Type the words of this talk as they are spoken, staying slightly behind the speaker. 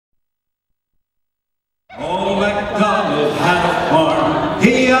Old MacDonald had a farm,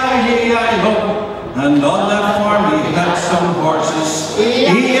 E-I-E-I-O, and on that farm he had some horses,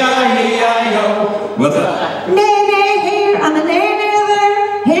 E-I-E-I-O, with a nay-nay here and a nay-nay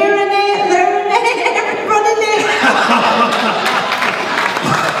there, here and there, and everybody there.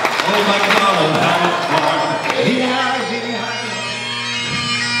 Old MacDonald had a farm, E-I-E-I-O.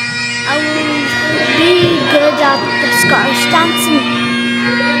 I would be good at the Scottish dancing.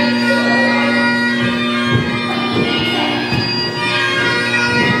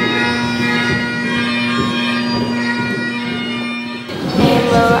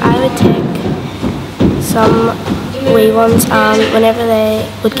 Well, I would take some wee ones, and whenever they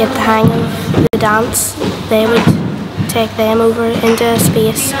would get the hang of the dance, they would take them over into a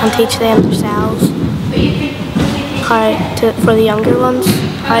space and teach them themselves how to, for the younger ones,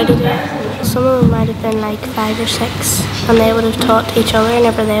 how to do it. Some of them might have been like 5 or 6, and they would have taught each other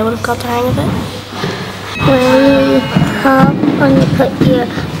whenever they would have got the hang of it. When you hop and you put your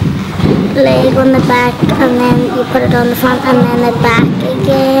leg on the back and then you put it on the front and then the back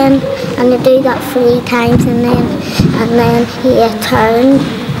again, and you do that 3 times, and then you turn.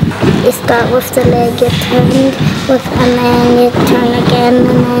 You start with the leg you turned with, and then you turn again,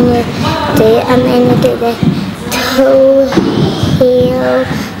 and then you do the toe, heel,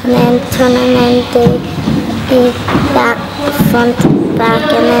 and then turn, and then do back, front, back,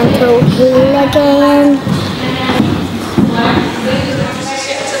 and then toe, heel again.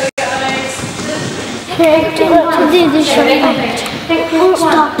 To do the short act.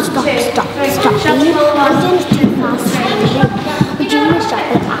 Stop. I'm doing it too fast. We're doing the short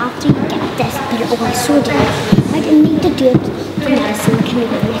act after you get this, but it also do. Like, you need to do it for medicine can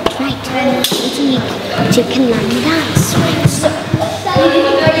learn it right. So you can learn dance. So,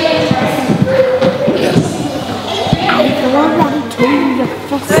 I've already told your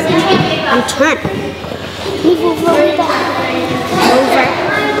fist and turn. Move over with it. Over.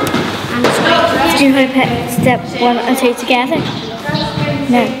 Do you want to put step 1 and 2 together?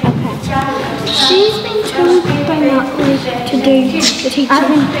 No. Okay. She's been told by Natalie to do the teaching.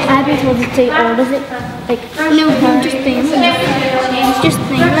 I've been told to do all of it. Like, no, just England. Just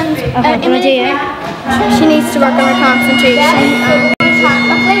England. Okay, can I do it? She needs to work on her concentration.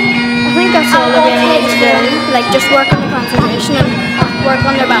 I think that's all they really need to do. Like, just work on the concentration and work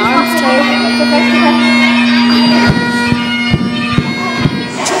on their balance too.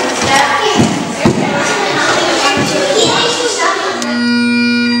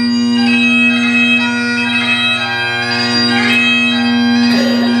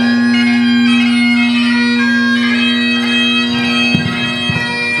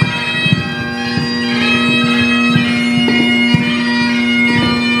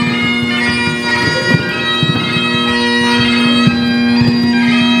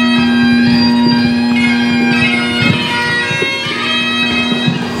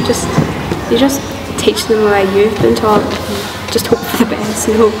 You just teach them the way you've been taught, just hope for the best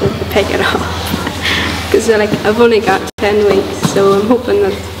and hope that they pick it up. Because like, I've only got 10 weeks, so I'm hoping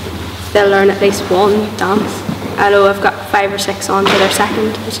that they'll learn at least one dance. I know I've got 5 or 6 on for their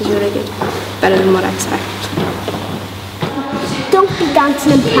second, which is really good, better than what I expected. Don't be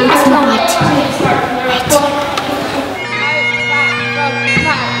dancing and prancing on it.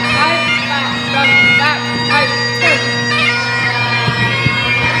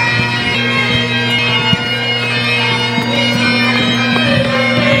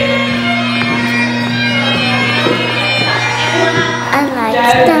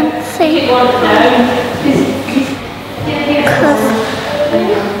 Dancing because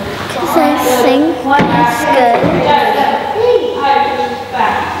I think it's good.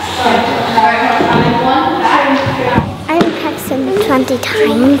 I'm practicing 20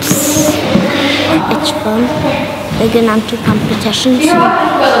 times. It's fun. We're going on to competitions.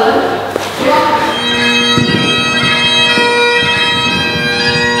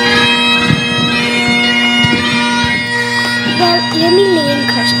 Emily and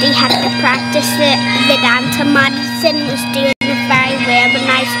Kirsty had to practice the Vedanta. Madison was doing it very well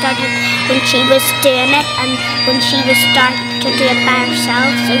when she was doing it, and when she was starting to do it by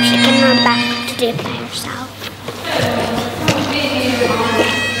herself, so she can run back to do it by herself.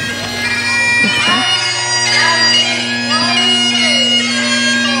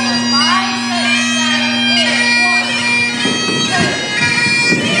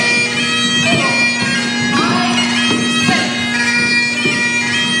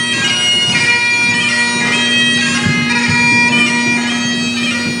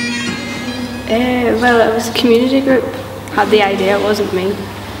 Well, it was a community group had the idea, it wasn't me.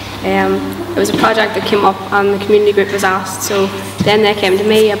 It was a project that came up and the community group was asked, so then they came to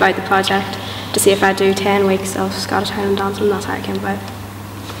me about the project to see if I do 10 weeks of Scottish Highland dancing. That's how I came about.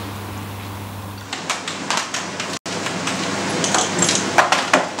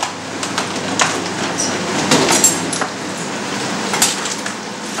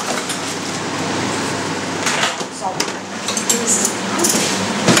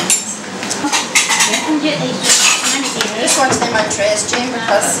 Just want to name my trays, Jane,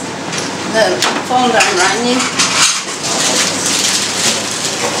 because they're falling down around you.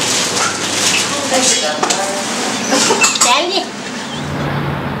 Thank you.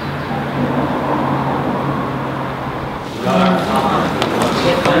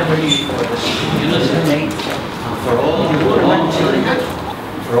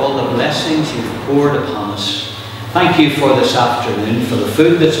 For all the blessings you've poured upon us. Thank you for this afternoon, for the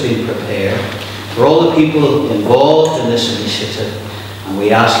food that's been prepared, for all the people involved in this initiative, and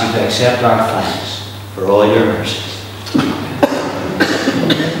we ask you to accept our thanks for all your mercies.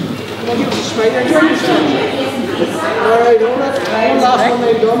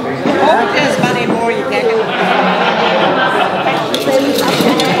 As many more you take it.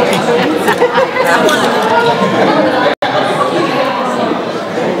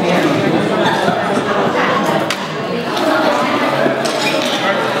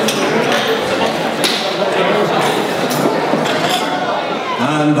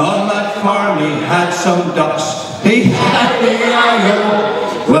 And on that farm he had some ducks. He had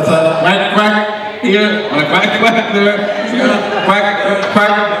with a quack quack here, and a quack quack there, quack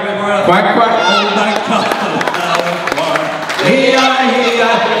quack quack quack. Oh my God! He